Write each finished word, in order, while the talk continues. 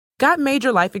Got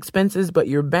major life expenses, but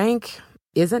your bank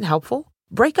isn't helpful?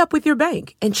 Break up with your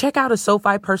bank and check out a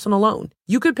SoFi personal loan.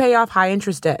 You could pay off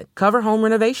high-interest debt, cover home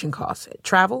renovation costs,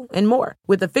 travel, and more.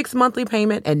 With a fixed monthly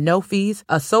payment and no fees,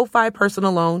 a SoFi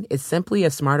personal loan is simply a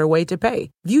smarter way to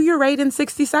pay. View your rate in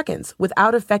 60 seconds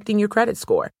without affecting your credit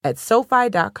score at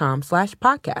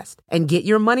SoFi.com/podcast and get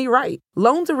your money right.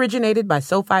 Loans originated by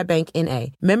SoFi Bank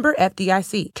N.A. Member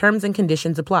FDIC. Terms and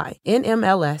conditions apply.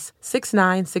 NMLS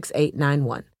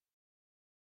 696891.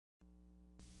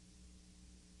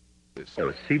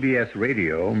 So CBS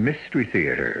Radio Mystery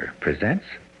Theater presents...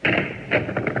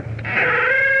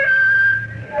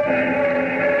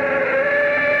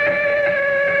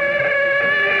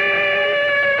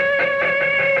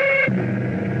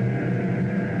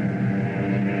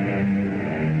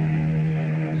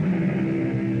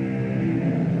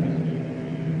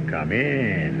 Come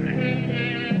in.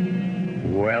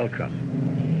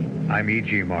 Welcome. I'm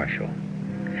E.G. Marshall.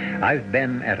 I've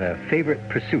been at a favorite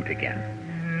pursuit again.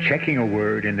 Checking a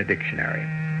word in the dictionary.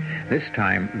 This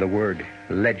time, the word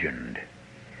legend.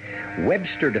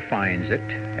 Webster defines it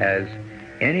as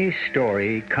any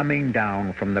story coming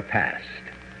down from the past,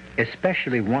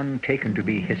 especially one taken to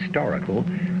be historical,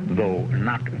 though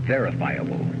not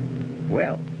verifiable.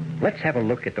 Well, let's have a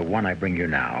look at the one I bring you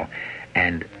now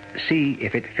and see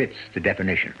if it fits the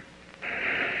definition.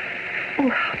 Oh,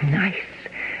 how nice.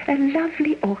 A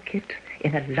lovely orchid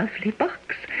in a lovely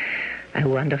box. I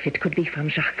wonder if it could be from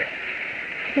Jacques.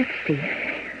 Let's see.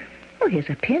 Oh, here's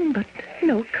a pin, but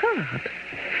no card.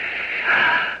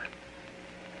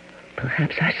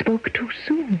 Perhaps I spoke too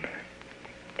soon.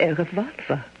 A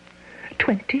revolver.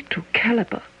 .22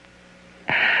 caliber.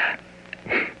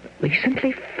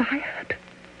 Recently fired.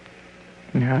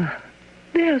 Now,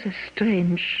 there's a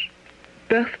strange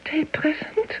birthday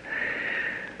present.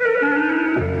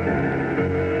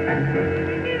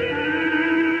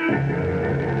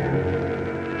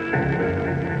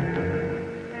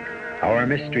 Our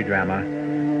mystery drama,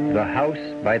 The House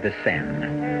by the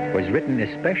Seine, was written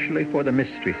especially for the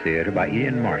Mystery Theater by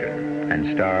Ian Martin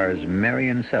and stars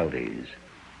Marion Seldes.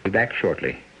 We'll be back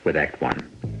shortly with Act One.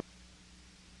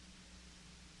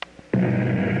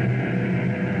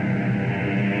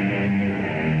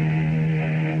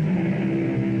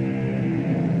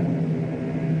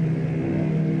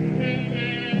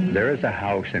 There is a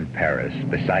house in Paris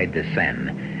beside the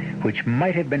Seine which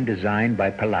might have been designed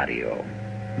by Palladio.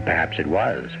 Perhaps it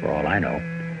was, for all I know.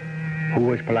 Who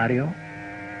was Palladio?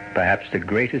 Perhaps the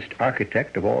greatest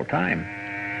architect of all time.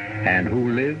 And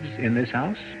who lives in this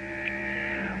house?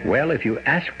 Well, if you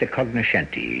ask the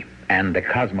cognoscenti and the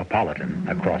cosmopolitan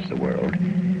across the world,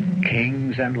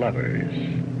 kings and lovers,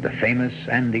 the famous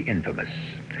and the infamous,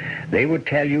 they would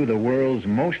tell you the world's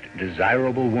most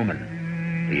desirable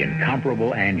woman, the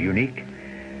incomparable and unique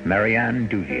Marianne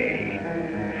Duvier,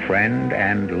 friend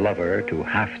and lover to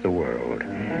half the world,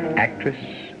 actress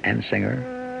and singer,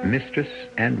 mistress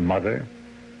and mother,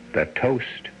 the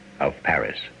toast of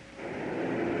Paris.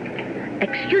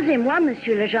 Excusez-moi,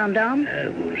 monsieur le gendarme.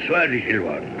 Bonsoir, little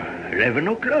one. 11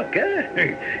 o'clock,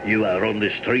 eh? You are on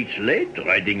the streets late,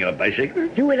 riding your bicycle?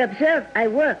 You will observe, I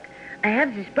work. I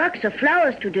have this box of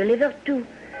flowers to deliver to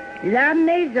La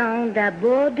Maison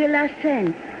d'Abord de la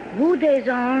Seine, Rue des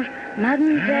Anges,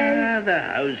 Mademoiselle... The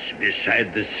house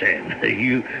beside the Seine.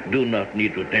 You do not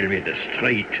need to tell me the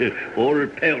street. All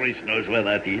Paris knows where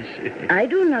that is. I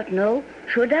do not know.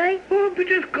 Should I? Oh,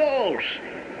 but of course.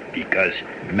 Because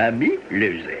Mamie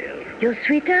lives there. Your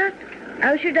sweetheart?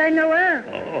 How should I know her?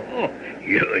 Oh,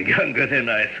 you're younger than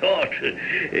I thought.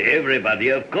 Everybody,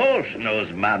 of course,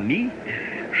 knows Mamie.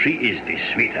 She is the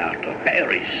sweetheart of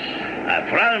Paris, of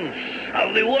France,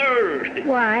 of the world.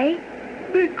 Why?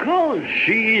 Because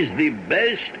she is the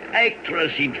best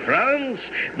actress in France,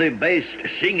 the best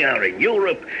singer in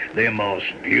Europe, the most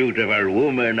beautiful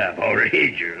woman of all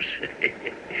ages.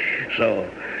 So,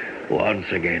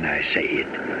 once again I say it.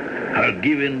 Her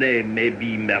given name may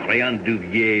be Marianne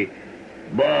Duvier,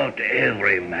 but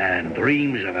every man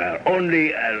dreams of her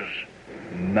only as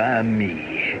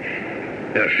Mamie.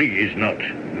 She is not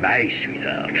my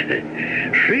sweetheart.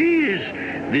 She is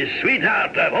the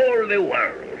sweetheart of all the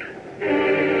world.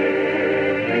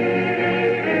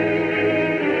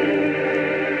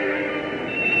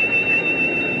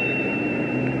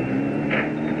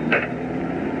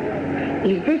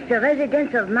 Is this the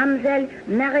residence of Mademoiselle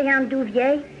Marianne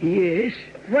Duvier? Yes.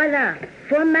 Voila,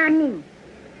 for Mamie.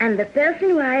 And the person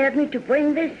who hired me to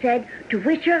bring this said to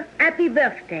wish her happy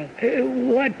birthday.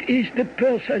 What is the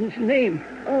person's name?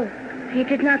 Oh, he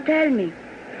did not tell me.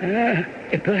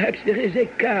 Perhaps there is a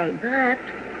card.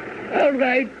 Perhaps. All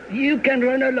right, you can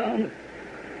run along.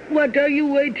 What are you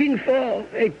waiting for?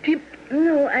 A tip?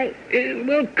 No,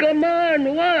 Well, come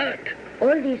on, what?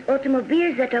 all these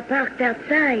automobiles that are parked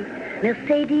outside.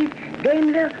 Mercedes,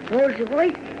 Daimler,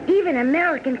 Rolls-Royce, even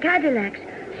American Cadillacs.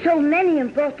 So many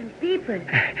important people.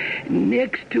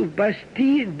 Next to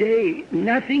Bastille Day,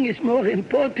 nothing is more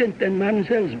important than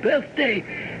Mademoiselle's birthday.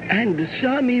 And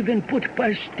some even put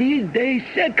Bastille Day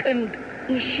second.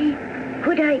 Is she?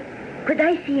 Could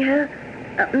I see her?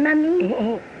 Mammy?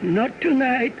 Oh, not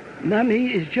tonight. Mommy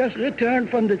is just returned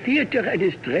from the theater and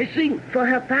is dressing. For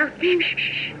her party?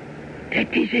 Shh.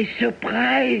 That is a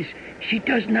surprise. She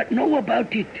does not know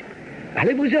about it.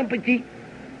 Allez-vous-en, petit.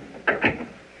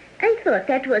 I thought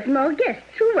that was more guests.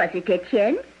 Who was it,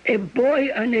 Etienne? A boy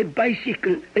on a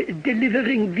bicycle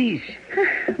delivering these.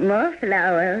 More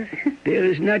flowers. There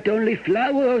is not only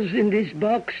flowers in this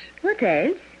box. What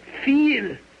else?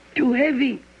 Feel. Too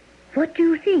heavy. What do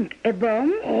you think? A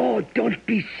bomb? Oh, don't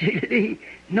be silly.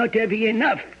 Not heavy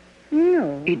enough.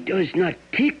 No. It does not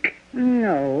tick.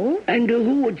 No. And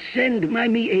who would send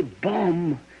Mommy a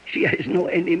bomb? She has no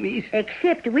enemies.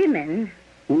 Except women.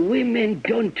 Women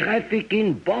don't traffic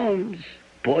in bombs.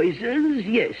 Poisons,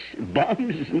 yes.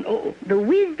 Bombs, no. The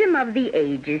wisdom of the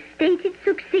ages, stated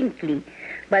succinctly.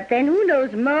 But then who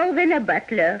knows more than a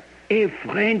butler? A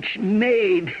French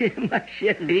maid, ma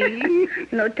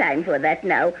chérie. No time for that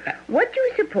now. What do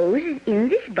you suppose is in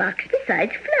this box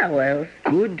besides flowers?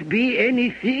 Could be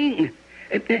anything.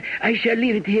 I shall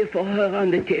leave it here for her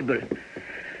on the table.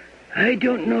 I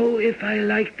don't know if I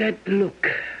like that look.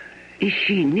 Is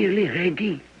she nearly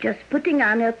ready? Just putting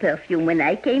on her perfume when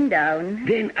I came down.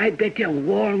 Then I better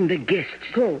warn the guests.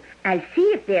 Go. I'll see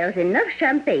if there's enough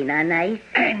champagne on ice.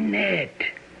 Annette,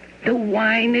 the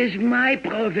wine is my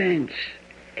province.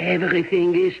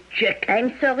 Everything is checked.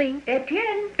 I'm sorry.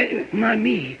 Etienne.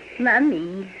 Mommy.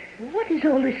 Mommy. What is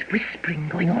all this whispering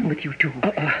going on with you two?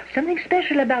 Something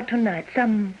special about tonight?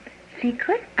 Some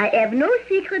secret? I have no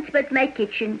secrets but my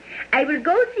kitchen. I will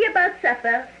go see about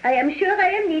supper. I am sure I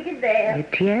am needed there.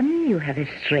 Etienne, you have a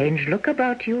strange look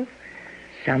about you.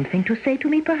 Something to say to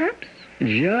me, perhaps?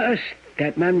 Just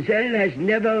that Mademoiselle has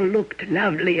never looked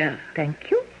lovelier. Thank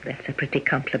you. That's a pretty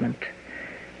compliment.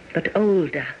 But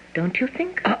older, don't you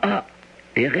think?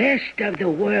 The rest of the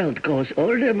world grows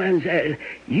older, Mademoiselle.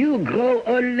 You grow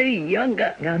only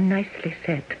younger. Oh, nicely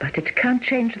said, but it can't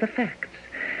change the facts.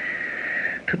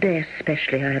 Today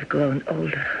especially I have grown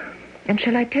older. And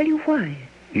shall I tell you why?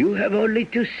 You have only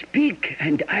to speak,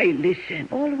 and I listen.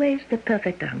 Always the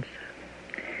perfect answer.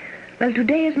 Well,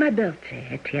 today is my birthday,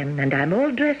 Etienne, and I'm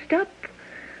all dressed up,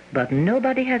 but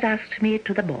nobody has asked me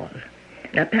to the ball.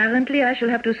 Apparently I shall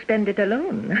have to spend it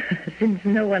alone, since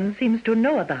no one seems to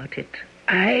know about it.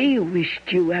 I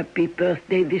wished you happy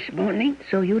birthday this morning.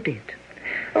 So you did.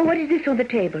 Oh, what is this on the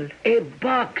table? A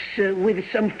box with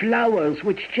some flowers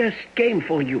which just came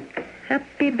for you.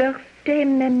 Happy birthday,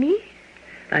 Mamie.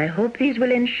 I hope these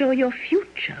will ensure your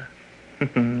future.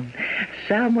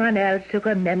 Someone else who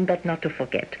remembered not to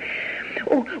forget.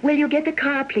 Oh, will you get the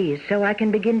car, please, so I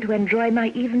can begin to enjoy my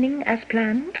evening as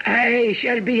planned? I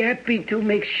shall be happy to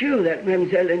make sure that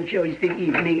Mademoiselle enjoys the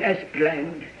evening as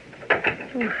planned.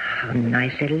 Oh, how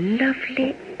nice, a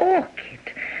lovely orchid.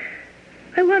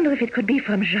 I wonder if it could be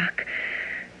from Jacques.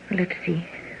 Let's see.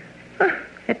 Oh,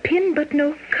 a pin but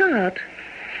no card.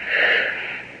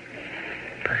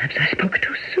 Perhaps I spoke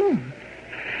too soon.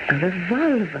 A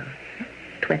revolver.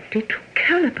 22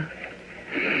 caliber.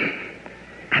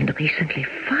 And recently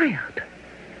fired.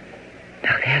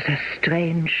 Now there's a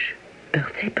strange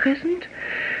birthday present.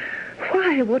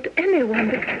 Why would anyone...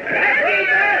 Happy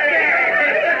birthday!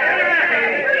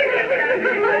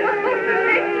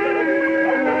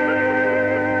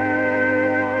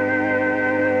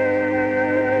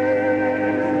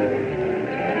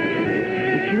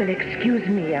 If you will excuse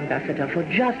me, Ambassador, for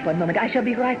just one moment, I shall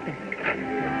be right back.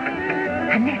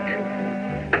 Annette.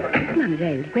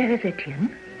 Mademoiselle. Where is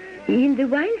Etienne? In the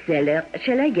wine cellar.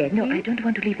 Shall I get No, him? I don't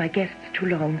want to leave my guests too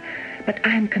long. But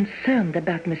I am concerned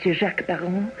about Monsieur Jacques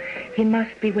Baron. He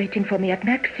must be waiting for me at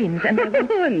Maxime's, and I want...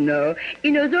 Oh, no.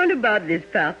 He knows all about this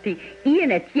party. He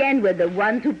and Etienne were the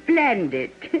ones who planned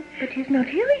it. But he's not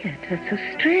here yet. That's so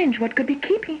strange. What could be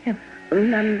keeping him?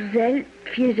 Mademoiselle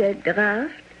feels a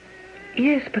draft?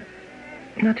 Yes, but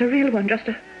not a real one. Just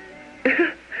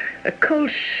a cold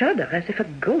shudder, as if a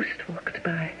ghost walked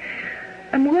by.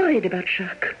 I'm worried about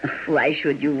Jacques. Why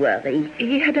should you worry?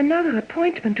 He had another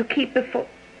appointment to keep before...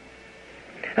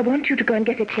 I want you to go and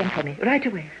get Etienne for me, right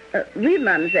away. Oui,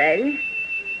 mademoiselle.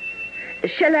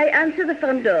 Shall I answer the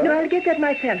front door? No, I'll get that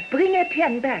myself. Bring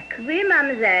Etienne back. Oui,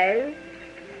 mademoiselle.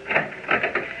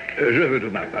 Je veux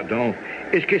demander pardon.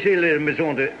 Est-ce que c'est la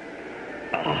maison de...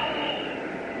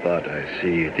 But I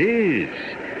see it is.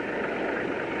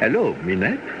 Hello,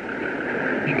 Minette.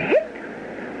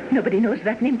 Minette? Nobody knows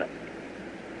that name, but...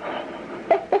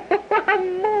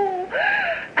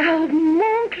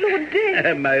 Armand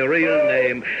Claudet. My real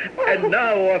name. And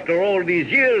now, after all these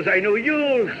years, I know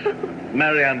yours.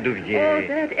 Marianne Duvier. Oh,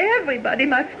 that everybody,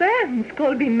 my friends,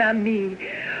 call me Mamie.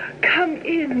 Come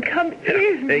in, come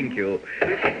in. Thank you.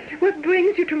 What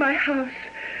brings you to my house,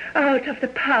 out of the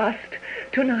past,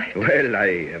 tonight? Well,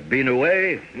 I have been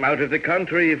away, out of the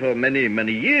country for many,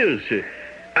 many years.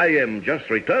 I am just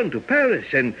returned to Paris,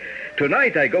 and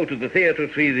tonight I go to the theater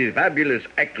to see the fabulous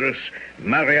actress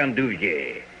Marianne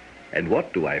Duvier. And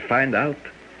what do I find out?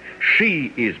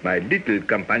 She is my little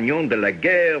compagnon de la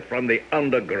guerre from the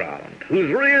underground, whose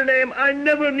real name I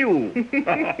never knew.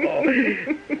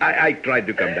 I tried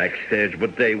to come backstage,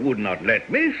 but they would not let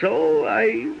me, so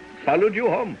I followed you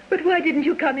home. But why didn't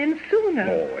you come in sooner?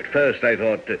 Oh, at first I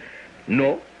thought,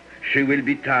 no, she will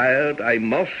be tired. I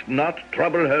must not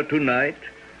trouble her tonight.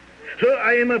 So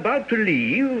I am about to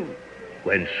leave,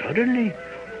 when suddenly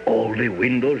all the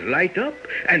windows light up,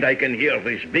 and I can hear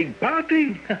this big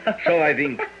party. So I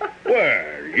think, well,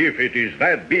 if it is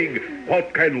that big,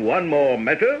 what can one more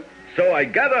matter? So I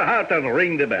gather heart and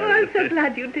ring the bell. Oh, I'm so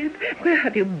glad you did. Where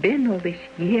have you been all these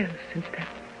years since that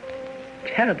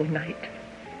terrible night?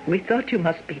 We thought you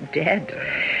must be dead.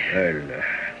 Well,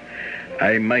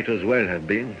 I might as well have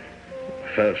been.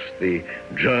 First the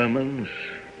Germans,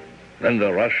 then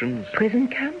the Russians. Prison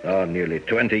camp? Oh, nearly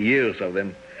 20 years of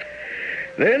them.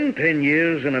 Then 10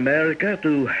 years in America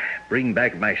to bring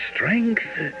back my strength.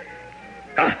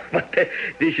 But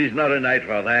this is not a night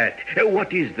for that.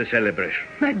 What is the celebration?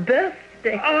 My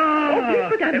birthday. Oh,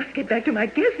 yes, but I must get back to my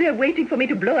guests. They're waiting for me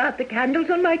to blow out the candles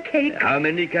on my cake. How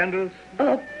many candles?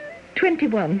 Oh,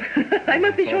 21. I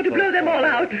must be sure to blow them all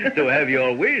out. To have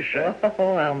your wish.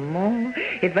 Oh, Armand,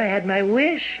 if I had my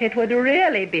wish, it would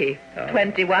really be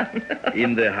 21.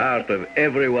 In the heart of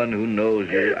everyone who knows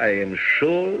you, I am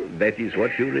sure that is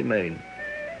what you remain.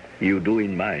 You do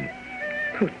in mine.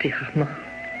 Oh, dear Armand.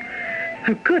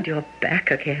 How good you're back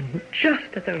again,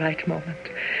 just at the right moment.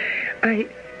 I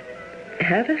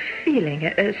have a feeling,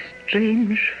 a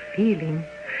strange feeling.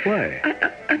 Why?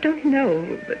 I don't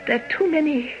know, but there are too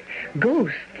many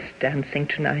ghosts dancing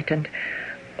tonight and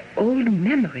old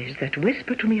memories that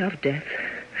whisper to me of death.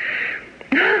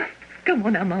 Come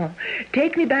on, Armand.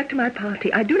 Take me back to my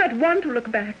party. I do not want to look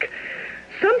back.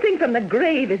 Something from the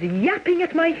grave is yapping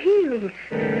at my heels.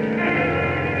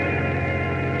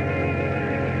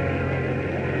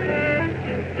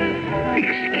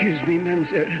 Excuse me,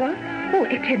 mademoiselle. What? Oh,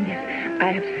 Etienne, yes.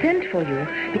 I have sent for you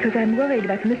because I'm worried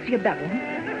about Monsieur Baron.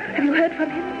 Have you heard from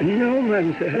him? No,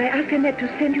 mademoiselle. Well, I asked Annette to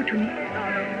send you to me.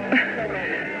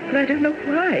 But I don't know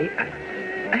why.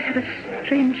 I have a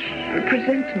strange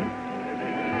presentiment.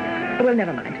 Well,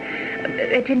 never mind.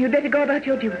 Etienne, you'd better go about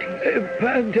your duties.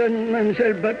 Pardon,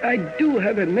 mademoiselle, but I do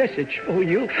have a message for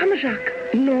you. From Jacques.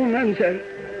 No, mademoiselle.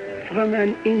 From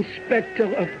an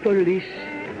inspector of police.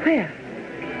 Where?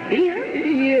 Here?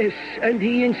 Yes, and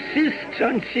he insists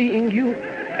on seeing you.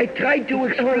 I tried to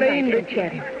explain that...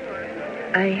 Etienne.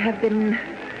 I have been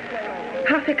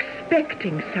half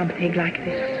expecting something like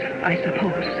this, I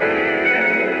suppose.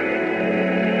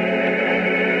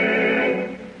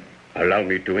 Allow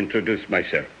me to introduce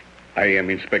myself. I am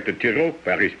Inspector Thiraud,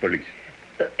 Paris Police.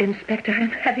 Inspector,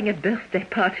 I'm having a birthday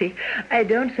party. I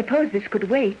don't suppose this could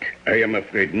wait. I am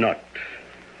afraid not.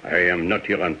 I am not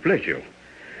here on pleasure.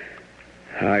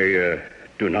 I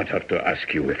do not have to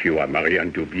ask you if you are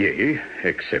Marianne Duvier,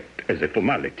 except as a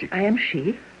formality. I am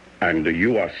she. And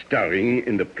you are starring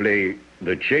in the play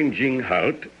The Changing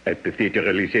Heart at the Theatre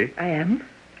Élysée? I am.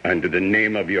 And the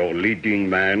name of your leading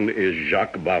man is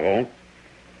Jacques Baron?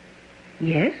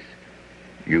 Yes.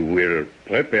 You will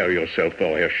prepare yourself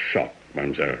for a shock,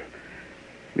 mademoiselle.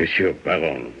 Monsieur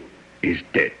Baron is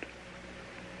dead.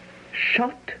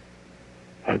 Shot?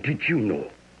 How did you know?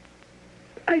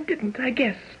 I didn't, I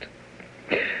guessed.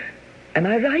 Am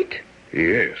I right?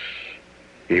 Yes.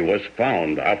 He was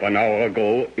found half an hour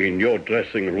ago in your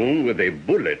dressing room with a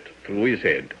bullet through his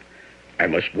head. I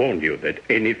must warn you that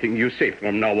anything you say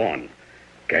from now on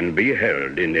can be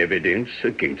held in evidence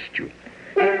against you.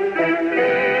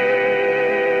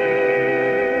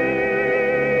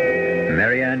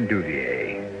 Marianne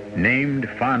Duvier, named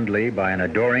fondly by an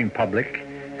adoring public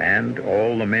and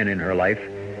all the men in her life,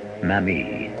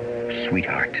 Mamie,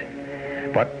 sweetheart.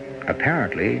 But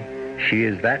apparently, she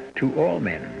is that to all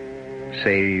men,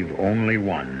 save only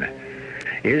one.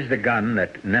 Is the gun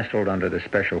that nestled under the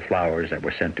special flowers that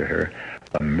were sent to her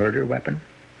a murder weapon?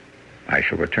 I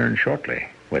shall return shortly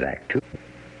with Act 2.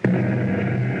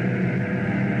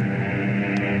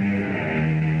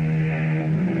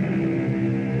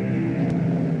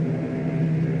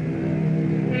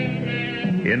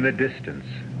 In the distance,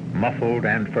 muffled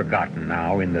and forgotten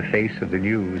now in the face of the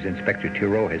news Inspector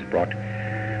Thibault has brought,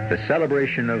 the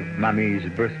celebration of Mamie's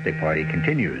birthday party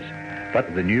continues.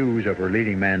 But the news of her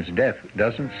leading man's death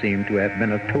doesn't seem to have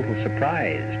been a total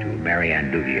surprise to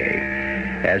Marianne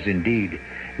Duvier, as indeed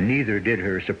neither did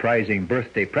her surprising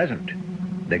birthday present,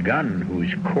 the gun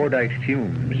whose cordite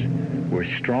fumes were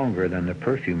stronger than the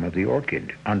perfume of the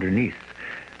orchid underneath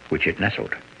which it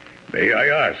nestled. May I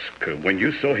ask, when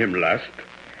you saw him last?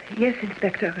 Yes,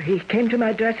 Inspector. He came to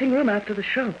my dressing room after the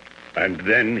show. And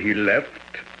then he left,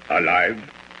 alive?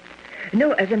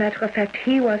 No, as a matter of fact,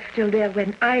 he was still there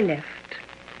when I left.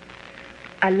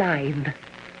 Alive.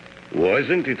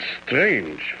 Wasn't it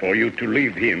strange for you to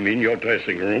leave him in your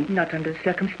dressing room? Not under the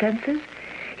circumstances.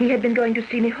 He had been going to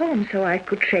see me home so I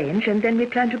could change, and then we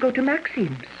planned to go to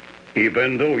Maxime's.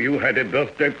 Even though you had a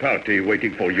birthday party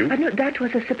waiting for you? No, that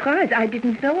was a surprise. I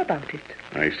didn't know about it.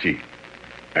 I see.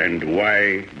 And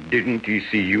why didn't he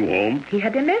see you home? He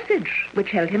had a message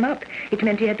which held him up. It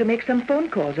meant he had to make some phone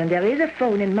calls, and there is a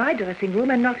phone in my dressing room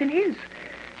and not in his.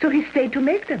 So he stayed to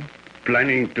make them.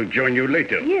 Planning to join you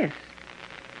later? Yes.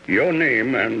 Your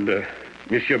name and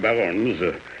Monsieur Baron's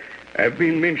have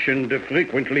been mentioned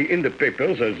frequently in the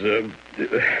papers as,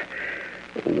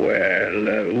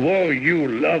 were you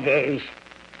lovers?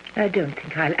 I don't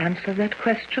think I'll answer that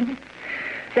question.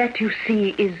 That, you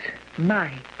see, is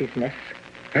my business.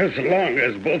 As long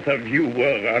as both of you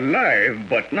were alive,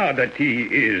 but now that he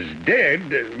is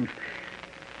dead...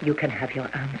 You can have your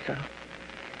answer.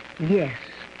 Yes,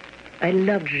 I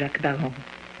loved Jacques Baron.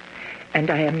 And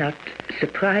I am not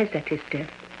surprised at his death.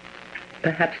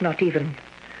 Perhaps not even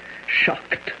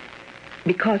shocked.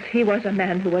 Because he was a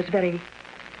man who was very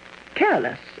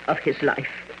careless of his life.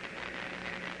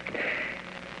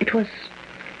 It was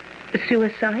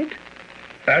suicide?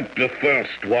 At the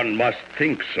first, one must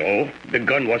think so. The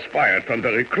gun was fired from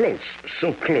very close.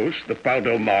 So close, the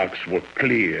powder marks were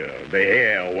clear. The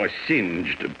hair was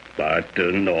singed. But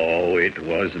no, it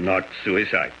was not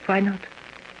suicide. Why not?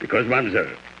 Because,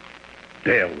 mademoiselle,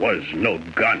 there was no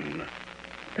gun.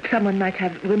 But someone might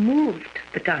have removed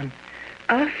the gun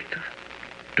after.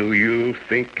 Do you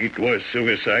think it was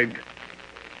suicide?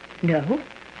 No.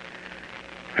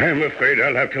 I'm afraid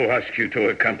I'll have to ask you to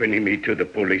accompany me to the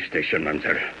police station,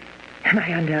 mademoiselle. Am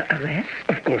I under arrest?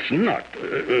 Of course not,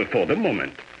 for the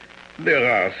moment.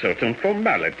 There are certain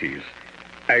formalities.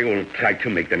 I will try to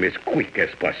make them as quick as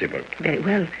possible. Very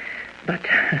well. But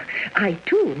I,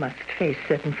 too, must face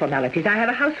certain formalities. I have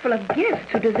a house full of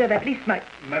guests who deserve at least my...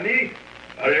 Mamie,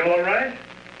 are you all right?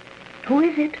 Who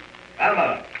is it?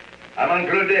 Alma. I'm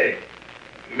Claudet.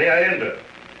 May I enter?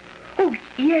 Oh,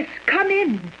 yes, come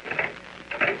in.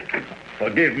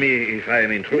 Forgive me if I am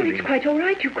No, intruding. it's quite all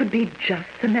right. You could be just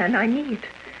the man I need.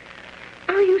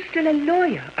 Are you still a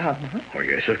lawyer, Alma? Oh,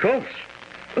 yes, of course.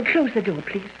 Oh, close the door,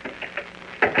 please.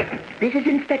 This is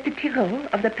Inspector Thibault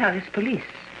of the Paris police.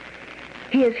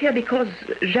 He is here because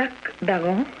Jacques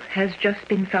Baron has just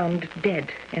been found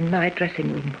dead in my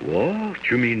dressing room. What?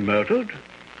 You mean murdered?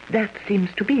 That seems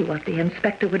to be what the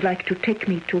inspector would like to take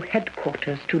me to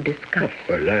headquarters to discuss.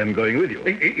 Well, I am going with you.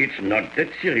 It's not that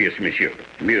serious, monsieur.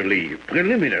 Merely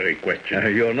preliminary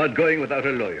question. You're not going without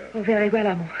a lawyer. Oh, very well,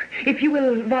 Amour. If you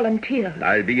will volunteer.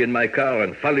 I'll be in my car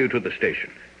and follow you to the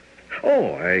station.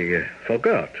 Oh, I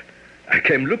forgot. I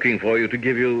came looking for you to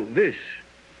give you this,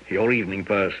 your evening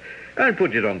purse. I'll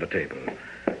put it on the table.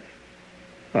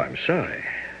 Oh, I'm sorry.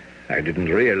 I didn't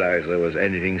realize there was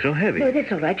anything so heavy. No,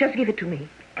 that's all right. Just give it to me.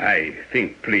 I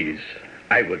think, please,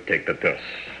 I will take the purse.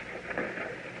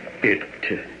 It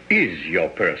is your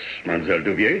purse, Mademoiselle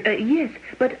Duvier. Yes,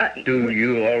 but... Do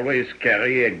you always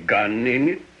carry a gun in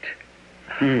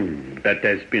it? That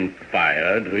has been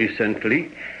fired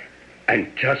recently, and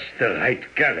just the right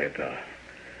caliber.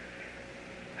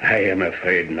 I am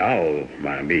afraid now,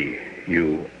 Mamie,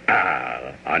 you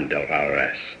are under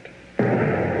arrest.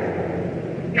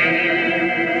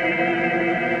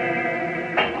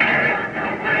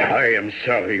 I am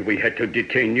sorry we had to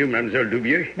detain you, Mademoiselle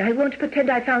Duvier. I won't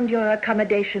pretend I found your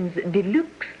accommodations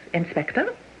deluxe,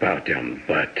 Inspector. Pardon,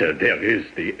 but there is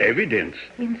the evidence.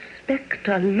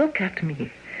 Inspector, look at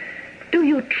me. Do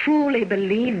you truly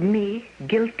believe me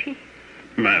guilty?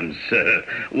 Ma'am, sir,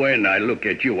 when I look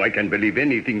at you, I can believe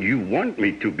anything you want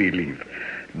me to believe.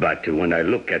 But when I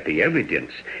look at the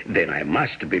evidence, then I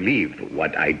must believe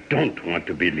what I don't want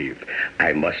to believe.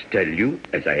 I must tell you,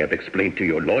 as I have explained to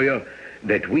your lawyer,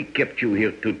 that we kept you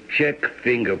here to check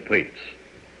fingerprints.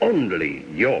 Only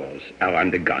yours are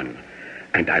on the gun.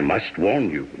 And I must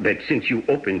warn you that since you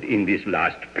opened in this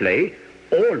last play,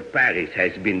 all Paris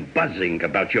has been buzzing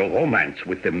about your romance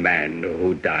with the man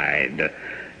who died.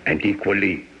 And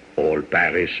equally, all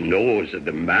Paris knows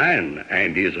the man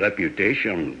and his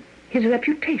reputation. His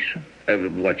reputation?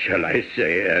 What shall I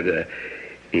say?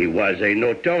 He was a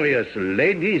notorious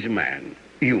ladies' man.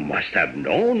 You must have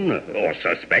known or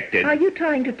suspected. Are you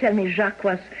trying to tell me Jacques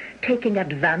was taking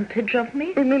advantage of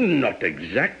me? No, not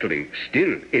exactly.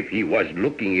 Still, if he was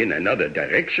looking in another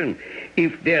direction,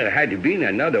 if there had been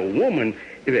another woman,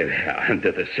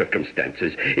 under the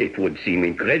circumstances, it would seem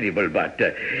incredible, but...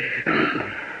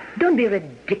 Don't be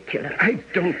ridiculous. I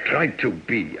don't try to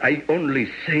be. I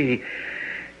only say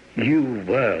you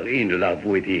were in love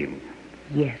with him.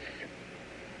 Yes.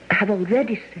 I have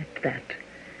already said that.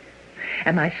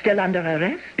 Am I still under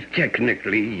arrest?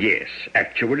 Technically, yes.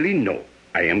 Actually, no.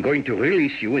 I am going to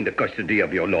release you in the custody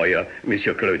of your lawyer,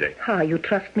 Monsieur Claudet. You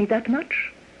trust me that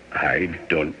much? I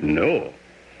don't know.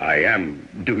 I am,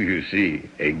 do you see,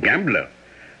 a gambler.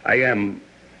 I am,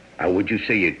 how would you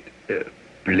say it,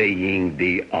 playing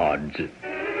the odds.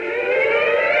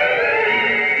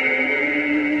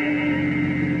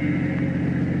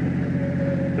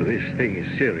 This thing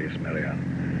is serious,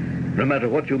 Marianne. No matter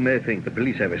what you may think, the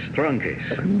police have a strong case.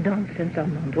 Oh, nonsense,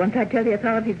 Armand. Once I tell the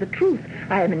authorities the truth,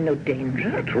 I am in no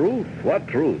danger. The truth? What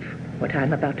truth? What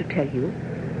I'm about to tell you,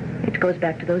 it goes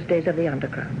back to those days of the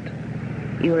underground.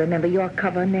 You remember your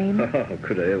cover name? Oh,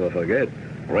 could I ever forget?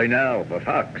 Reynard, the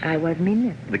fox. I was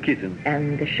Minette. The kitten.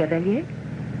 And the Chevalier?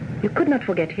 You could not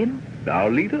forget him. Our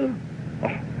leader?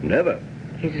 Oh, never.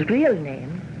 His real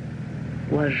name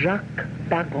was Jacques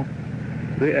Bagon.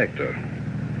 The actor.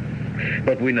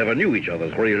 But we never knew each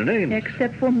other's real names.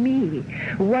 Except for me.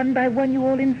 One by one, you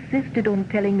all insisted on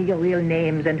telling me your real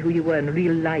names and who you were in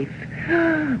real life.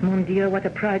 Mon Dieu, what a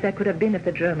prize I could have been if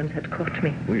the Germans had caught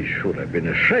me. We should have been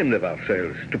ashamed of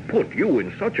ourselves to put you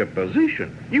in such a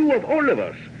position. You of all of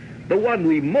us, the one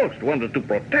we most wanted to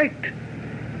protect.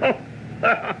 Oh,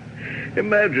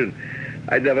 imagine.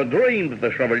 I never dreamed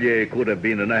the Chevalier could have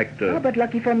been an actor. Oh, but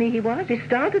lucky for me he was. He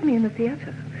started me in the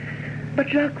theater. But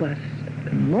Jacques was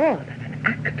more than an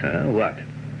actor. What?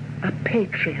 A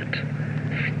patriot.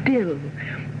 Still,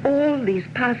 all these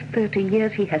past 30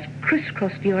 years he has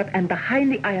crisscrossed Europe and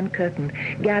behind the Iron Curtain,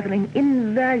 gathering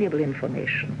invaluable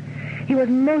information. He was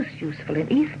most useful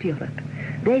in East Europe.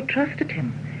 They trusted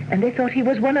him, and they thought he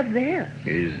was one of theirs.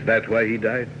 Is that why he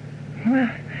died?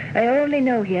 Well, I only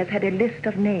know he has had a list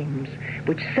of names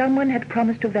which someone had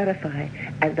promised to verify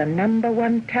as the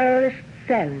 #1 terrorist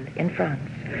cell in France.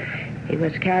 He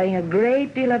was carrying a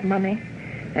great deal of money,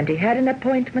 and he had an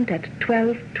appointment at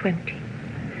 12:20.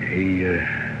 He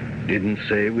didn't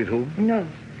say with whom? No.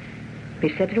 He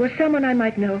said it was someone I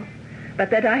might know, but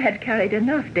that I had carried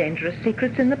enough dangerous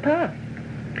secrets in the past.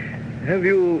 Have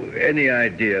you any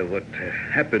idea what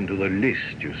happened to the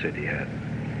list you said he had?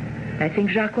 I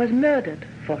think Jacques was murdered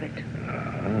for it.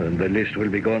 And the list will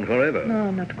be gone forever.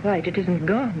 No, not quite. It isn't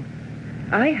gone.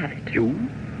 I have it. You?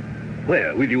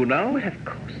 Where? With you now? Well, of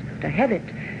course not. I have it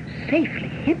safely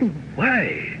hidden.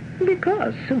 Why?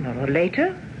 Because sooner or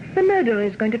later, the murderer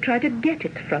is going to try to get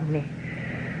it from me.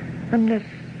 Unless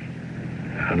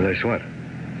what?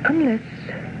 Unless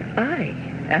I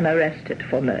am arrested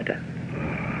for murder.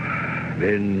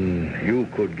 Then you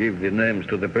could give the names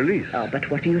to the police. Oh,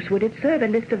 but what use would it serve? A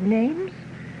list of names?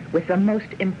 With the most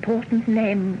important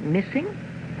name missing?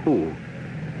 Who?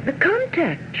 The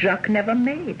contact Jacques never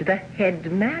made. The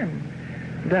head man.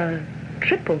 The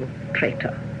triple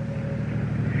traitor.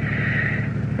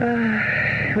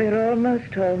 We're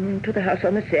almost home to the house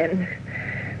on the Seine.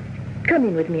 Come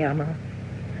in with me, Armand.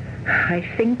 I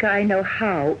think I know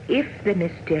how, if the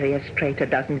mysterious traitor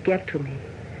doesn't get to me,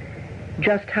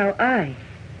 just how I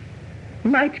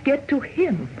might get to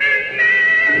him.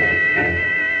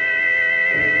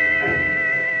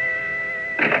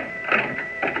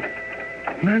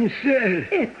 Mademoiselle.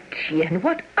 Etienne,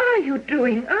 what are you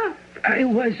doing up? I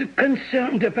was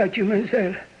concerned about you,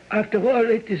 mademoiselle. After all,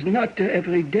 it is not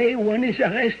every day one is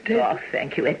arrested. Oh,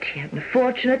 thank you, Etienne.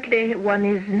 Fortunately, one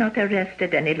is not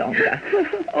arrested any longer.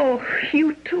 Oh,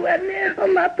 you too, Annette. Oh,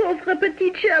 ma pauvre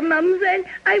petite chère mademoiselle.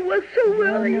 I was so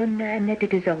worried. No, Annette,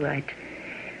 it is all right.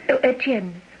 Oh,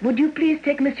 Etienne, would you please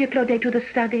take Monsieur Claudet to the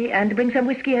study and bring some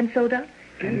whiskey and soda?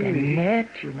 And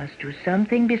Annette, you must do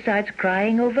something besides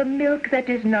crying over milk that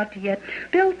is not yet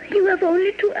spilt. You have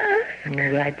only to ask. All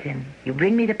right, then. You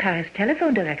bring me the Paris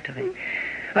telephone directory.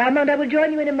 Armand, I will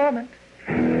join you in a moment.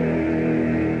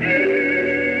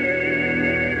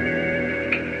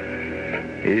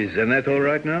 Is Annette all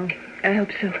right now? I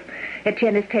hope so.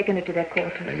 Etienne has taken her to their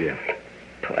quarters. Yeah.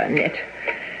 Poor Annette.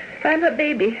 I'm her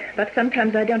baby, but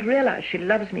sometimes I don't realize she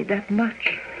loves me that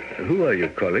much. Who are you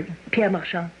calling? Pierre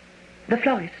Marchand, the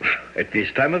florist. at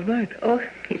this time of night? Oh,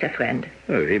 he's a friend.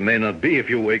 Oh, he may not be if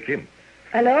you wake him.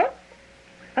 Hello?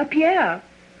 Oh, Pierre.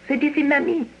 C'est ici,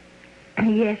 Mamie.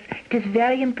 Yes, it is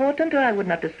very important or I would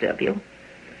not disturb you.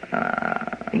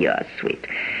 You're sweet.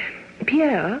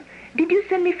 Pierre, did you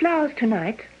send me flowers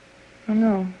tonight? Oh,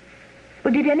 no.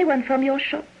 Or did anyone from your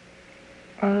shop?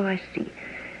 Oh, I see.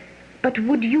 But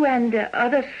would you and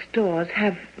other stores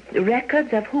have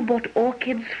records of who bought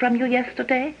orchids from you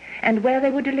yesterday and where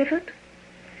they were delivered?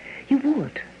 You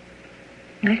would.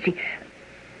 I see.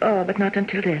 Oh, but not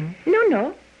until then.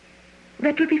 No.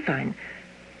 That will be fine.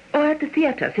 Or at the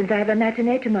theater, since I have a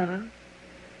matinee tomorrow.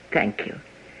 Thank you.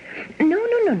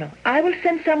 No. I will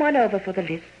send someone over for the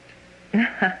list.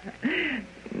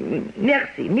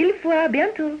 Merci. Mille fois.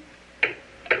 Bientôt.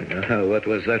 What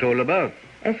was that all about?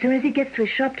 As soon as he gets to his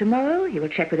shop tomorrow, he will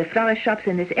check with the florist shops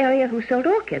in this area who sold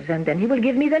orchids, and then he will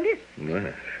give me the list.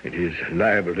 Well, it is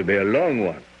liable to be a long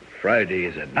one. Friday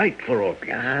is a night for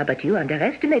orchids. But you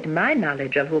underestimate my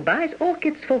knowledge of who buys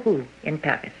orchids for who in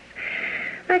Paris.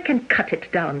 I can cut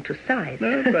it down to size.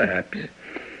 Perhaps.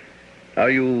 Are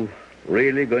you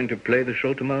really going to play the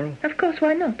show tomorrow? Of course,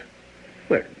 why not?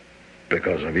 Well,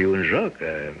 because of you and Jacques.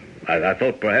 I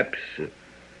thought perhaps...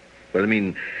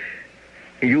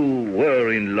 you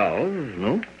were in love,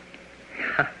 no?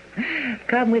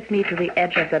 Come with me to the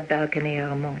edge of the balcony,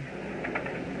 Armand.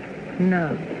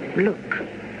 No, look.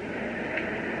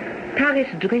 Paris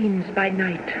dreams by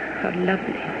night. How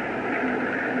lovely.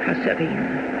 How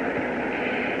serene.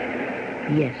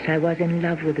 Yes, I was in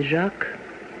love with Jacques,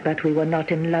 but we were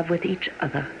not in love with each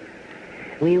other.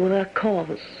 We were a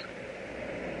cause,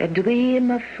 a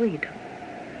dream of freedom,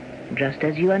 just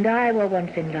as you and I were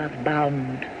once in love,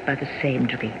 bound by the same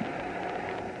dream.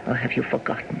 Or have you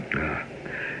forgotten?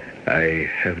 I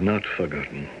have not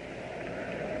forgotten.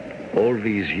 All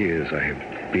these years I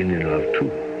have been in love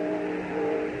too,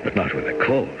 but not with a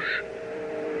cause.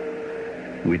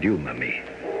 With you, Mamie.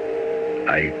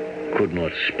 I could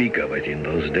not speak of it in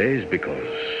those days because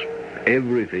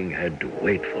everything had to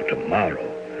wait for tomorrow.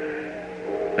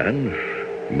 And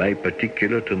my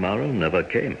particular tomorrow never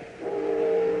came.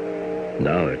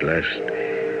 Now, at last,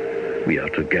 we are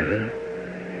together.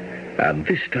 And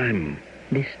this time...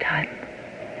 This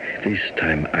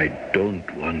time, I don't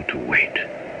want to wait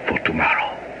for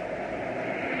tomorrow.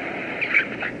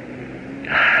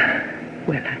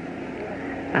 Well,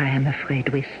 I am afraid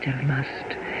we still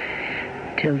must.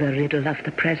 Till the riddle of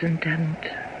the present and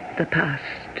the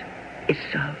past is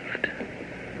solved.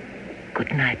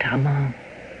 Good night, Armand.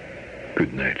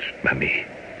 Good night, Mamie.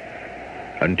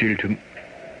 Until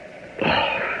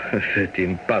that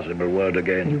impossible word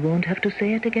again. You won't have to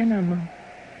say it again, Armand.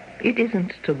 It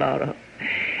isn't tomorrow.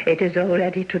 It is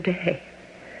already today.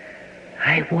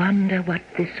 I wonder what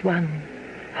this one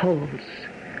holds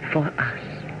for us.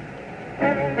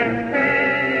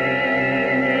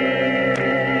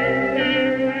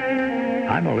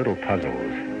 I'm a little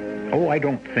puzzled. I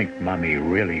don't think Mamie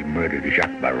really murdered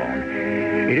Jacques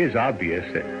Baron. It is obvious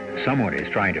that someone is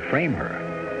trying to frame her.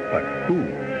 But who?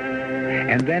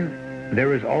 And then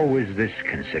there is always this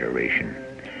consideration.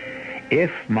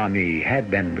 If Mamie had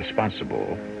been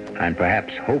responsible and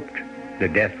perhaps hoped the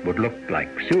death would look like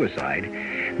suicide,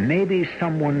 maybe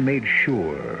someone made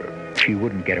sure she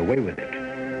wouldn't get away with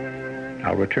it.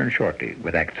 I'll return shortly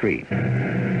with Act 3.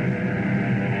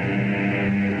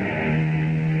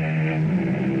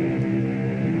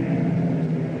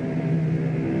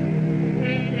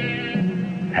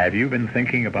 Have you been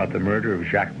thinking about the murder of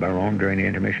Jacques Baron during the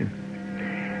intermission?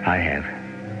 I have.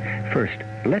 First,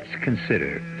 let's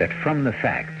consider that from the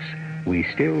facts, we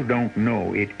still don't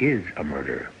know it is a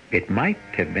murder. It might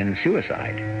have been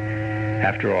suicide.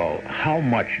 After all, how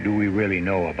much do we really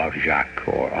know about Jacques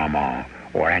or Armand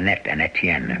or Annette and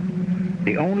Etienne?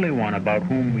 The only one about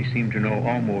whom we seem to know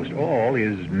almost all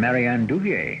is Marianne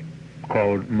Duvier,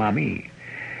 called Mamie.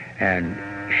 And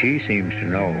she seems to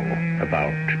know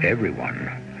about everyone.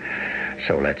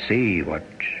 So let's see what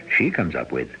she comes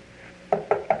up with.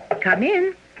 Come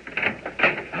in.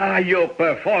 Your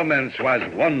performance was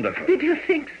wonderful. Did you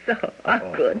think so?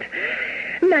 Good.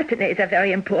 Matinees are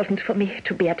very important for me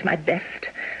to be at my best.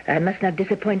 I must not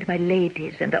disappoint my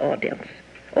ladies in the audience.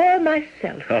 Or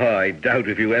myself. I doubt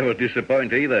if you ever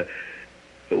disappoint either.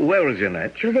 Where is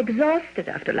Annette? She was exhausted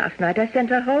after last night. I sent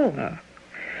her home.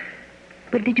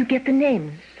 Well, did you get the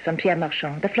names from Pierre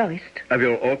Marchand, the florist? Of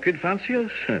your orchid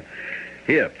fanciers?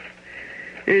 Here.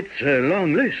 It's a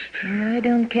long list. I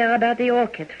don't care about the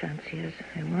orchid fanciers.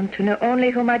 I want to know only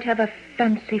who might have a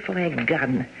fancy for a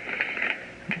gun.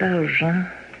 Bargin,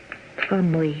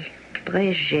 Tromouille,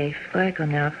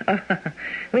 Fragonard.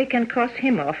 We can cross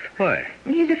him off. Why?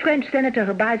 He's a French senator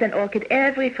who buys an orchid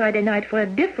every Friday night for a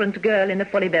different girl in the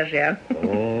Folies Bergère.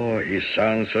 Oh, he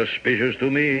sounds suspicious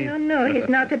to me. No, he's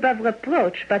not above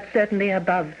reproach, but certainly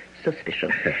above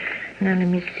suspicion. Now, let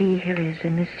me see. Here is a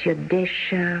Monsieur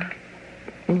Deschamps.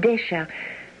 Deschamps.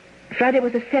 Friday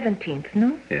was the 17th,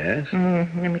 no? Yes.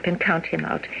 Then we can count him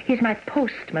out. He's my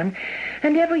postman,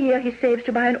 and every year he saves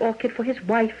to buy an orchid for his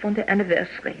wife on the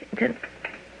anniversary. Then...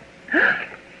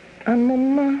 Un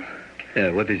moment.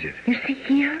 What is it? You see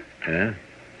here? Huh?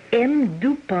 M.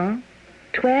 Dupin,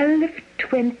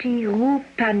 1220 Rue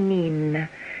Panine,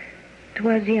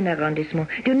 3e arrondissement.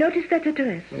 Do you notice that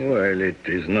address? Well, it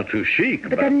is not too chic,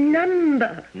 But the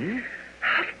number.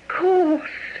 Of course.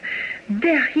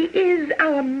 There he is,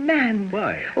 our man.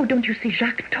 Why? Oh, don't you see,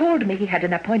 Jacques told me he had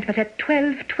an appointment at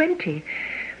 12:20.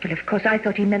 Well, of course, I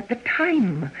thought he meant the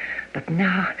time. But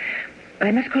now,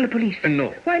 I must call the police.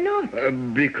 No. Why not?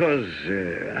 Because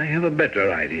I have a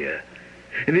better idea.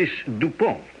 This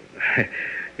Dupont,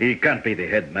 he can't be the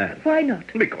head man. Why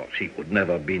not? Because he would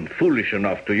never have been foolish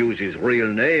enough to use his real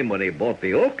name when he bought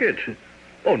the orchid.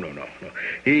 Oh, no.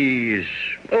 He is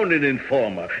only an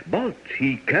informer, but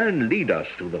he can lead us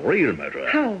to the real murderer.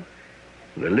 How?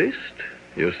 The list?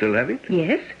 You still have it?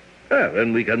 Yes?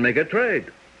 Then we can make a trade.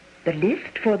 The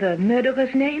list for the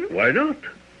murderer's name? Why not?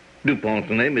 Dupont's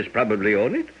name is probably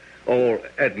on it. Or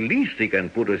at least he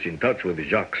can put us in touch with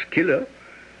Jacques' killer.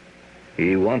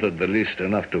 He wanted the list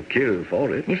enough to kill for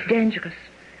it. It's dangerous.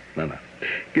 No.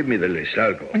 Give me the list.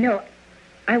 I'll go. No,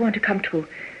 I want to come too.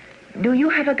 Do you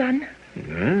have a gun?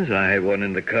 Yes, I have one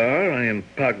in the car. I am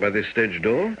parked by the stage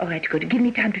door. All right, good. Give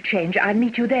me time to change. I'll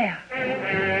meet you there.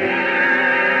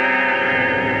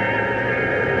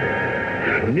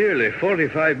 Nearly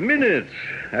 45 minutes.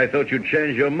 I thought you'd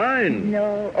change your mind.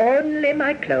 No, only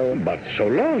my clothes. But so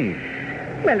long.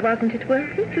 Well, wasn't it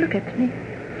worth it? Look at me.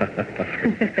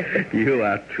 You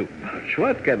are too much.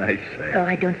 What can I say? Oh,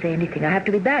 I don't say anything. I have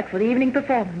to be back for the evening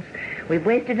performance. We've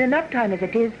wasted enough time as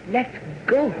it is. Let's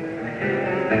go.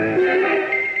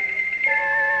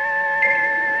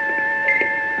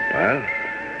 Well,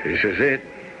 this is it.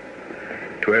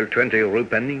 1220 Rue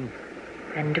Panine.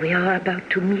 And we are about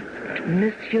to meet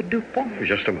Monsieur Dupont.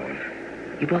 Just a moment.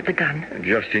 You brought the gun?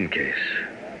 Just in case.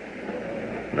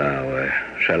 Now,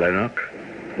 shall I knock?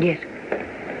 Yes.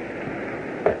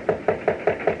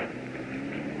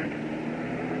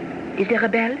 Is there a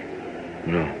bell?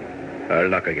 No. I'll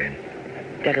knock again.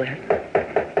 Very well.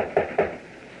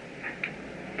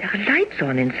 There are lights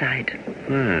on inside.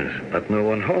 Yes, but no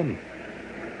one home.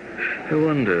 I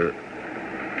wonder...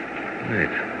 Wait,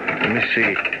 let me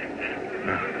see.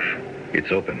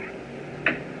 It's open.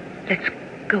 Let's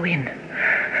go in.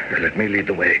 Let me lead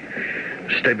the way.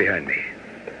 Stay behind me.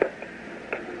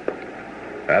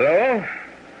 Hello?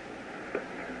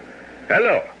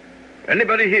 Hello?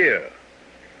 Anybody here?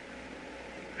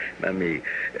 Mammy,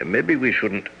 maybe we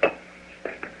shouldn't...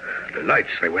 The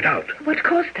lights, they went out. What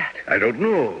caused that? I don't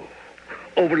know.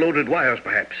 Overloaded wires,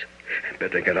 perhaps.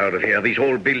 Better get out of here. These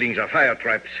whole buildings are fire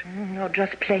traps. No,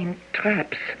 just plain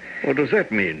traps. What does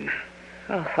that mean?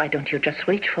 Oh, why don't you just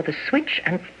reach for the switch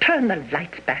and turn the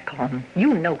lights back on?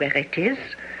 You know where it is.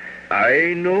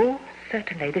 I know?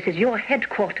 Certainly. This is your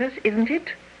headquarters, isn't it?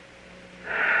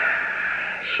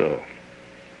 So,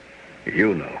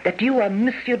 you know. That you are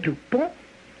Monsieur Dupont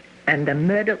and the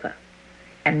murderer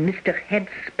and Mr. Head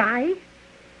Spy?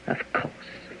 Of course.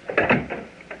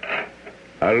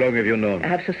 How long have you known? I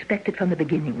have suspected from the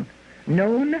beginning.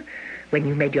 Known when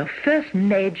you made your first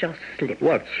major slip.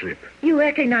 What slip? You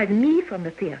recognized me from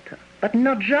the theater, but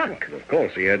not Jacques. Well, of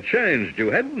course, he had changed.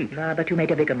 You hadn't. Ah, but you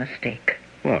made a bigger mistake.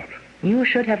 What? You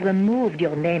should have removed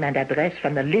your name and address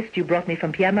from the list you brought me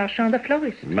from Pierre Marchand, the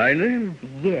florist. My name?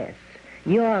 Yes.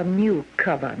 Your new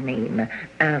cover name,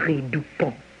 Henri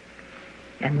Dupont.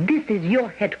 And this is your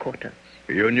headquarters.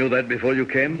 You knew that before you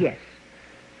came? Yes.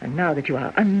 And now that you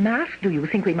are unmasked, do you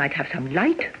think we might have some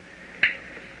light?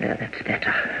 Well, that's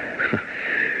better.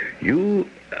 You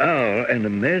are an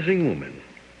amazing woman.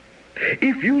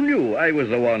 If you knew I was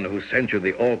the one who sent you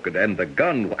the orchid and the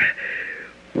gun,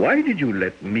 why did you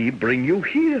let me bring you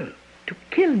here? To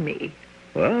kill me.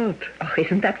 What? Oh,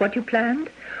 isn't that what you planned?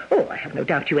 Oh, I have no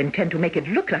doubt you intend to make it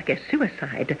look like a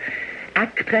suicide.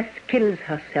 Actress kills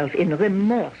herself in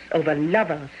remorse over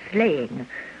lover slaying.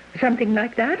 Something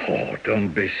like that? Oh, don't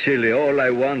be silly. All I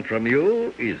want from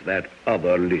you is that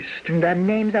other list. The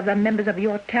names of the members of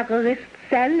your terrorist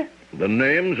cell? The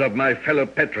names of my fellow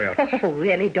patriots. Oh,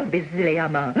 really, don't be silly,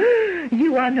 Armand.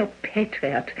 You are no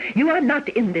patriot. You are not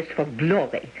in this for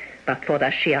glory, but for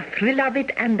the sheer thrill of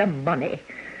it and the money.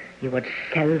 You would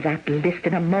sell that list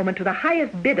in a moment to the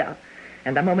highest bidder.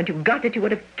 And the moment you got it, you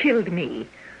would have killed me.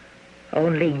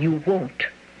 Only you won't.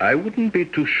 I wouldn't be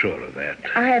too sure of that.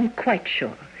 I am quite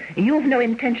sure. You've no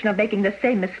intention of making the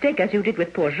same mistake as you did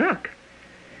with poor Jacques.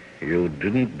 You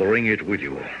didn't bring it with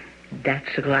you.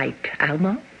 That's right,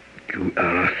 Alma. You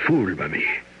are a fool, Mamie.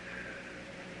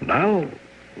 Now,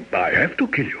 I have to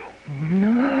kill you.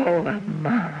 No,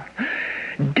 Alma.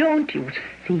 Don't you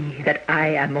see that I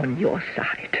am on your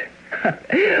side?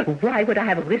 Why would I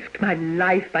have risked my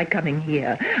life by coming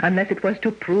here unless it was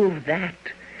to prove that?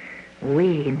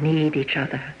 We need each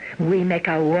other. We make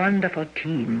a wonderful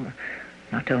team,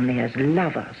 not only as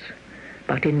lovers,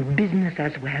 but in business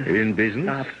as well. In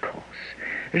business? Of course.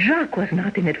 Jacques was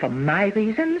not in it for my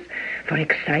reasons, for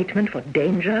excitement, for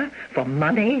danger, for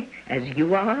money, as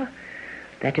you are.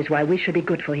 That is why we should be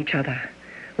good for each other.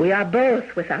 We are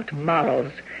both without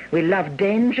morals. We love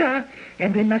danger,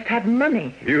 and we must have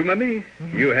money. You, Mamie?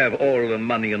 You have all the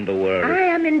money in the world. I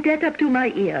am in debt up to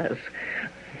my ears.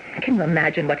 Can you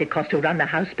imagine what it costs to run the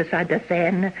house beside the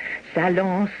Seine?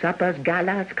 Salons, suppers,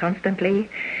 galas, constantly.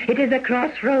 It is the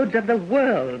crossroads of the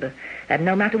world. And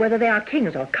no matter whether they are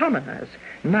kings or commoners,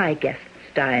 my guests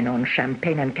dine on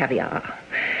champagne and caviar.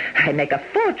 I make a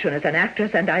fortune as an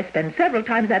actress, and I spend several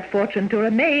times that fortune to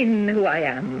remain who I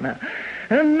am.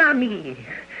 Mamie.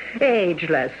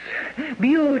 Ageless,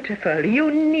 beautiful,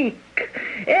 unique.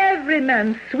 Every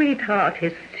man's sweetheart,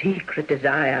 his secret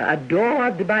desire,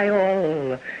 adored by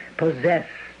all, possessed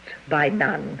by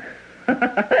none.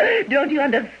 Don't you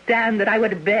understand that I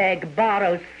would beg,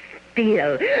 borrow,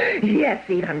 steal, yes,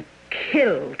 even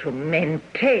kill to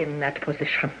maintain that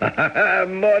position?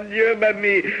 Mon Dieu,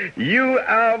 Mamie, you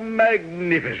are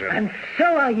magnificent. And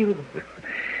so are you.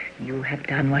 You have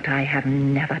done what I have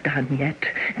never done yet.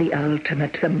 The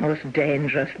ultimate, the most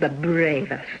dangerous, the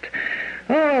bravest.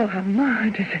 Oh,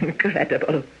 Armand, it is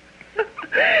incredible.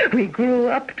 We grew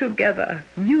up together,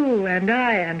 you and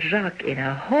I and Jacques, in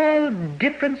a whole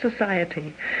different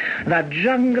society. The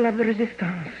jungle of the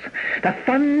resistance, the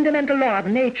fundamental law of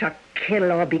nature,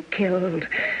 kill or be killed.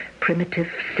 Primitive,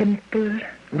 simple,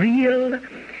 real.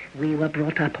 We were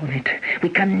brought up on it. We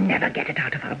can never get it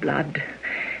out of our blood.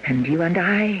 And you and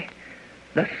I,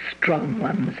 the strong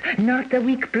ones, not the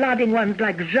weak-blooding ones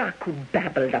like Jacques, who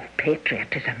babbled of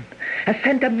patriotism. A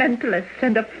sentimentalist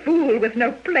and a fool with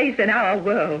no place in our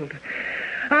world.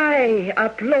 I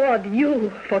applaud you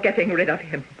for getting rid of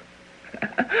him.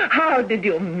 How did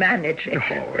you manage it?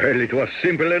 Oh, well, it was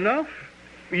simple enough.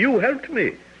 You helped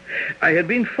me. I had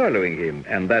been following him,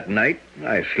 and that night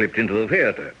I slipped into the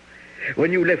theater.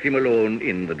 When you left him alone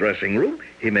in the dressing room,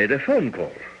 he made a phone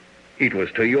call. It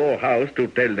was to your house to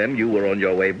tell them you were on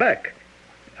your way back.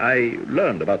 I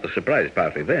learned about the surprise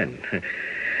party then.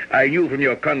 I knew from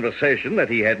your conversation that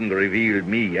he hadn't revealed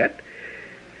me yet.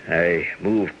 I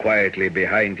moved quietly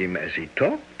behind him as he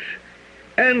talked,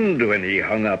 and when he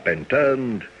hung up and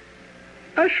turned,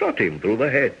 I shot him through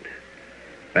the head.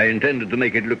 I intended to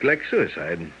make it look like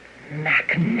suicide.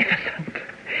 Magnificent.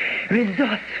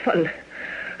 Resourceful.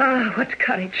 Ah, what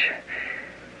courage.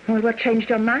 Well, what changed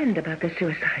your mind about the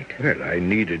suicide? Well, I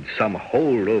needed some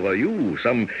hold over you,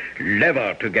 some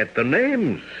lever to get the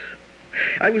names.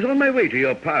 I was on my way to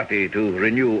your party to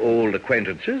renew old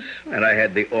acquaintances, and I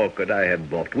had the orchid I had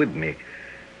brought with me.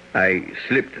 I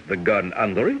slipped the gun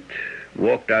under it,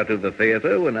 walked out of the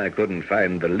theater when I couldn't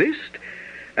find the list,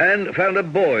 and found a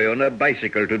boy on a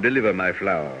bicycle to deliver my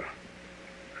flower.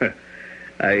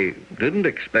 I didn't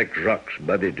expect Jacques'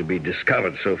 body to be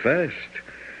discovered so fast.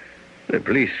 The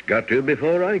police got to him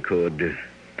before I could.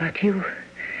 But you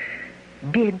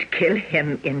did kill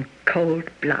him in cold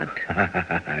blood.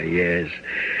 Yes.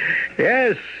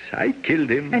 Yes, I killed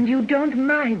him. And you don't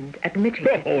mind admitting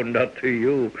it? Oh, not to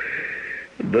you.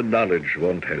 The knowledge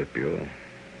won't help you.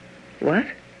 What?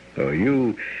 Oh,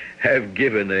 you have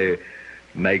given a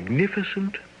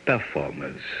magnificent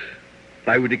performance.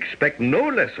 I would expect no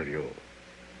less of you.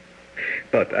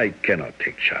 But I cannot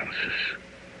take chances.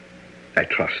 I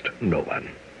trust no one.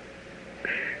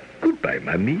 Goodbye,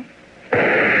 Mamie.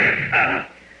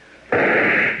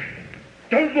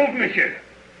 Don't move, monsieur.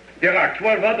 There are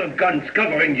 12 other guns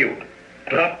covering you.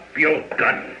 Drop your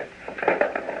gun.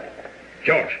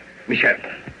 George, Michel,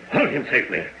 hold him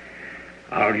safely.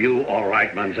 Are you all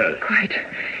right, mademoiselle? Quite.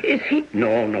 Is he?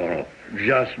 No.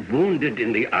 Just wounded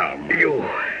in the arm.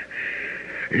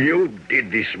 You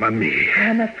did this, Mamie.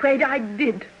 I'm afraid I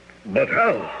did. But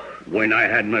how? When I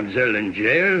had mademoiselle in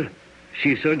jail,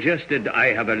 she suggested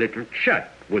I have a little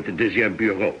chat with the Deuxième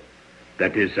Bureau.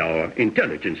 That is our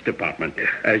intelligence department.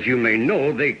 As you may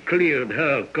know, they cleared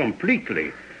her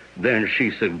completely. Then she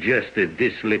suggested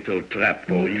this little trap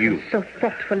for you. So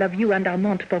thoughtful of you and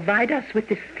Armand to provide us with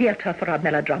this theater for our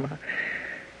melodrama.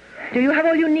 Do you have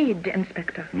all you need,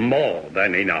 Inspector? More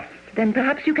than enough. Then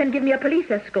perhaps you can give me a police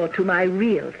escort to my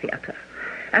real theater.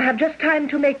 I have just time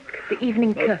to make the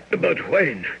evening curtain. But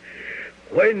when?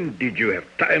 When did you have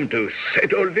time to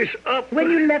set all this up?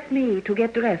 When you left me to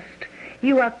get dressed.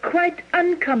 You are quite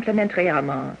uncomplimentary,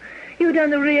 Armand. You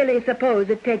don't really suppose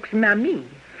it takes Mamie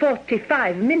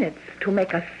 45 minutes to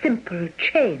make a simple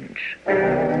change.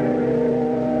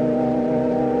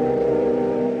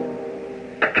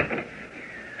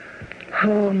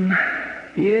 Home.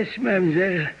 Yes,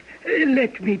 mademoiselle.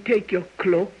 Let me take your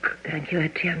cloak. Thank you,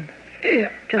 Etienne.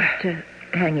 Yeah. Just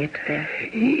hang it there.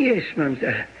 Yes,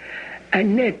 mademoiselle.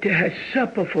 Annette has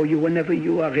supper for you whenever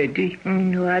you are ready.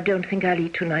 No, I don't think I'll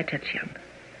eat tonight, Etienne.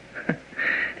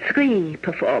 3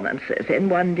 performances in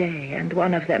one day, and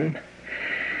one of them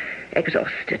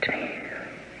exhausted me.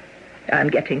 I'm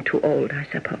getting too old, I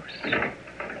suppose.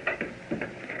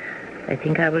 I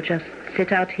think I will just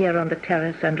sit out here on the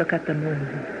terrace and look at the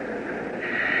moon.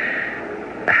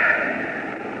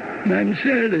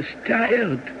 Mademoiselle is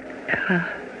tired.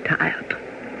 Tired.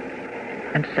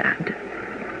 And sad.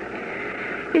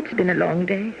 It's been a long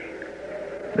day.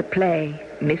 The play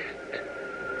missed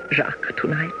Jacques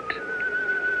tonight.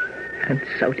 And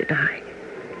so did I.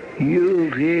 You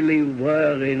really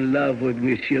were in love with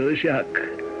Monsieur Jacques.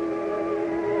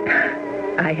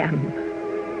 I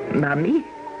am Mamie.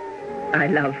 I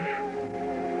love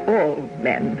all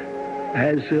men.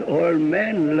 As all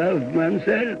men love,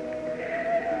 mademoiselle.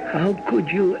 How could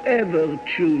you ever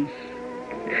choose?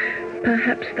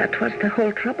 Perhaps that was the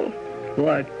whole trouble.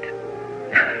 What?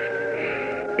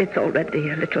 It's already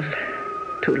a little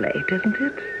too late, isn't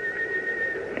it?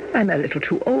 I'm a little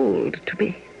too old to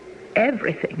be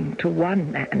everything to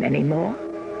one man anymore.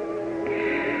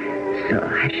 So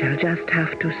I shall just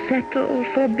have to settle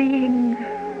for being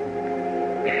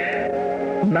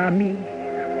Mamie.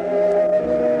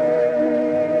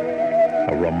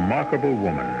 A remarkable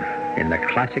woman in the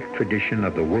classic tradition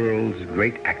of the world's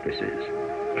great actresses.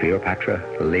 Cleopatra,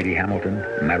 Lady Hamilton,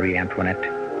 Marie Antoinette,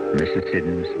 Mrs.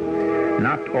 Siddons,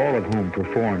 not all of whom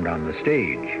performed on the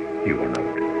stage, you will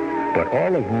note, but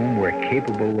all of whom were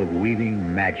capable of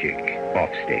weaving magic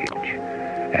offstage,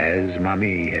 as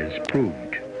Mamie has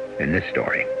proved in this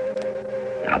story.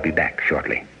 I'll be back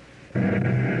shortly.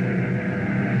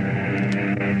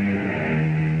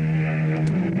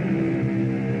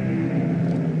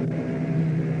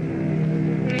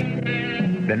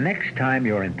 The next time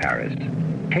you're in Paris,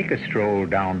 take a stroll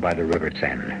down by the River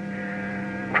Seine.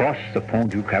 Cross the Pont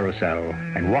du Carrousel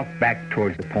and walk back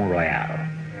towards the Pont Royal.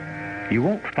 You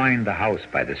won't find the house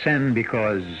by the Seine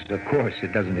because, of course,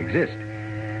 it doesn't exist.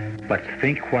 But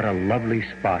think what a lovely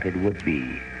spot it would be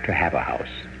to have a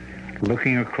house,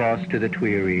 looking across to the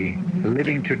Tuileries,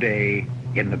 living today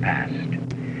in the past.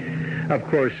 Of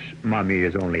course, Mamie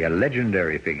is only a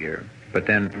legendary figure, but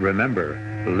then remember,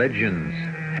 legends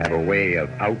have a way of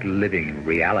outliving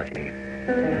reality.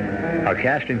 Our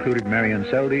cast included Marion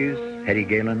Seldes, Hetty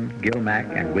Galen, Gil Mack,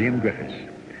 and William Griffiths.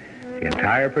 The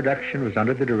entire production was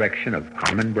under the direction of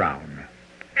Harmon Brown.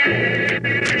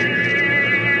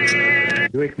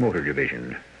 Buick Motor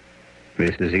Division.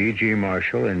 This is E.G.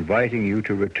 Marshall inviting you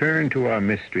to return to our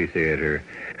Mystery Theater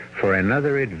for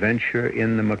another adventure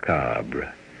in the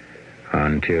macabre.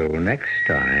 Until next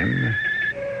time,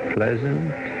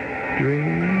 pleasant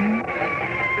dreams.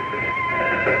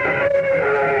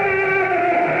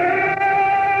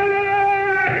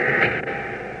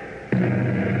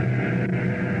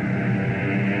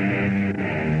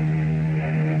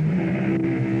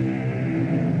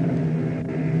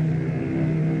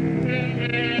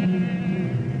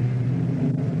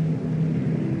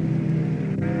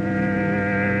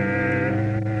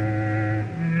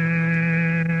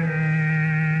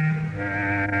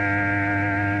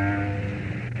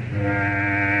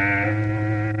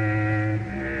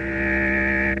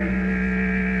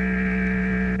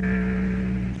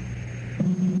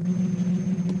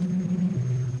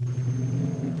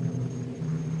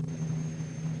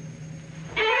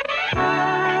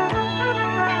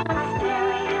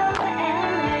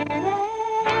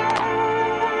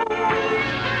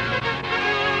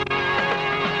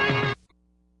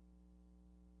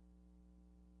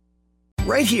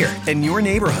 Right here in your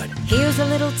neighborhood. Here's a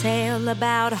little tale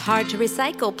about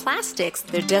hard-to-recycle plastics.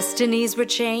 Their destinies were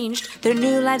changed. Their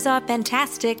new lives are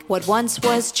fantastic. What once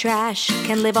was trash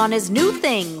can live on as new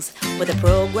things with a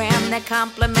program that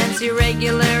complements your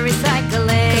regular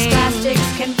recycling. 'Cause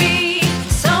plastics can be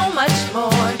so much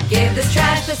more. Give this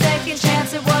trash the second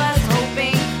chance it was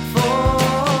hoping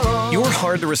for. Your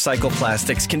hard to recycle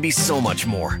plastics can be so much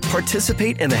more.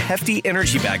 Participate in the Hefty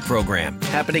Energy Bag program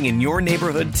happening in your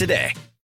neighborhood today.